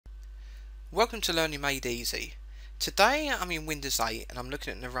Welcome to Learning Made Easy. Today I'm in Windows 8 and I'm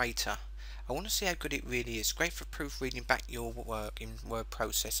looking at Narrator. I want to see how good it really is. Great for proofreading back your work in word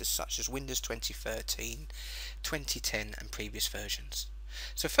processors such as Windows 2013, 2010 and previous versions.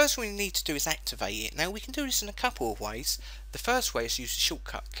 So first what we need to do is activate it. Now we can do this in a couple of ways. The first way is to use the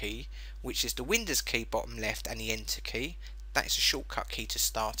shortcut key, which is the Windows key bottom left and the Enter key. That is a shortcut key to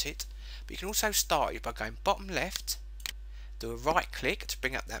start it. But you can also start it by going bottom left, do a right click to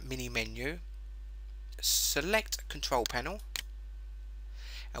bring up that mini menu, select control panel,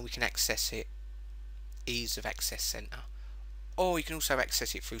 and we can access it ease of access center, or you can also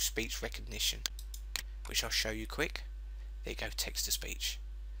access it through speech recognition, which I'll show you quick. There you go, text to speech.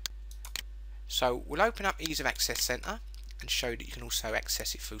 So we'll open up ease of access center and show that you can also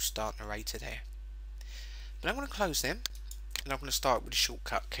access it through start narrator there. But I'm going to close them and I'm going to start with the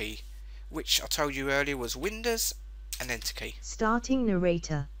shortcut key, which I told you earlier was Windows and Enter key. Starting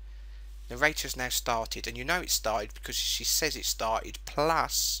narrator. Narrator's now started, and you know it started because she says it started,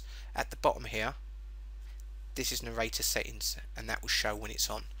 plus at the bottom here this is narrator settings, and that will show when it's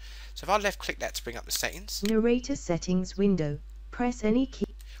on. So if I left click that to bring up the settings, Narrator settings window, press any key.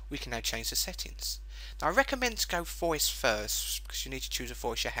 We can now change the settings. Now I recommend to go voice first because you need to choose a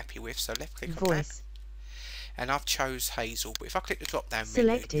voice you're happy with, so left click on that. And I've chose Hazel, but if I click the drop down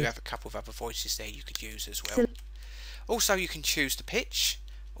menu you have a couple of other voices there you could use as well. Also you can choose the pitch.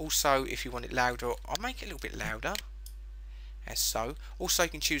 Also if you want it louder, I'll make it a little bit louder, as so. Also you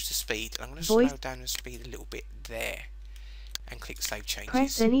can choose the speed. I'm going to slow down the speed a little bit there and click save changes.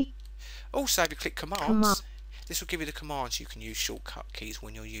 Press any. Also if you click commands, this will give you the commands you can use shortcut keys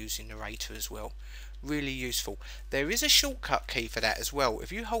when you're using Narrator as well. Really useful. There is a shortcut key for that as well.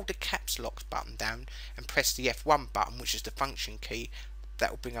 If you hold the caps lock button down and press the F1 button, which is the function key,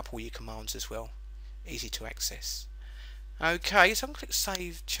 that will bring up all your commands as well. Easy to access. Okay, so I'm going to click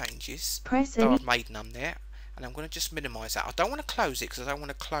save changes. Press so any. I've made none there, and I'm going to just minimise that. I don't want to close it because I don't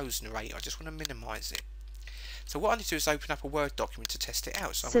want to close Narrator. I just want to minimise it. So what I need to do is open up a Word document to test it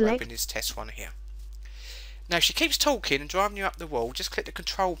out. So I'm going to open this test one here. Now if she keeps talking and driving you up the wall, just click the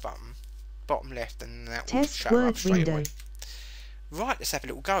control button, bottom left, and that will shut her up straight away. Right, let's have a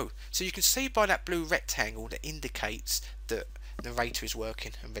little go. So you can see by that blue rectangle that indicates that Narrator is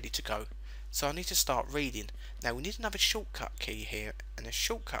working and ready to go. So I need to start reading. Now we need another shortcut key here, and the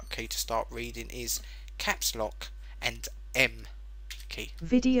shortcut key to start reading is caps lock and M key.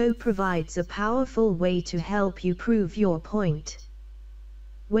 Video provides a powerful way to help you prove your point.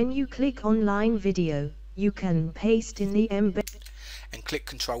 When you click online video, you can paste in the embed and click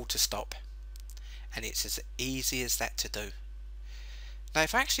control to stop. And it's as easy as that to do. Now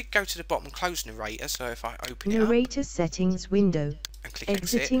if I actually go to the bottom and close Narrator, so if I open Narrator it up settings window, and click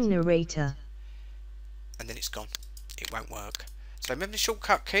exiting exit, Narrator, and then it's gone. It won't work. So remember the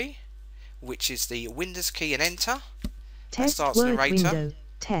shortcut key, which is the Windows key and Enter. That test starts word Narrator. window,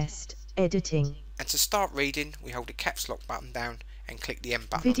 test, editing. And to start reading, we hold the caps lock button down and click the M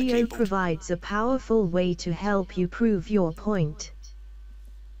button on the Video keyboard. provides a powerful way to help you prove your point.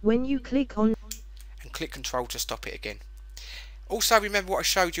 When you click on and click control to stop it again. Also remember what I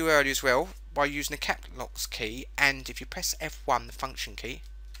showed you earlier as well, by using the caps lock key, and if you press F1, the function key,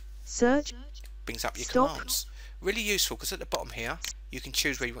 search, brings up your stop. commands. Really useful because at the bottom here you can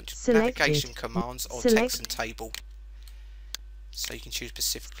choose where you want Selected. navigation commands or text and table. So you can choose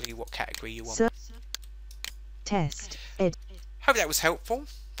specifically what category you want. Test. Hope that was helpful.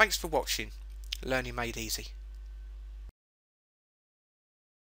 Thanks for watching. Learning Made Easy.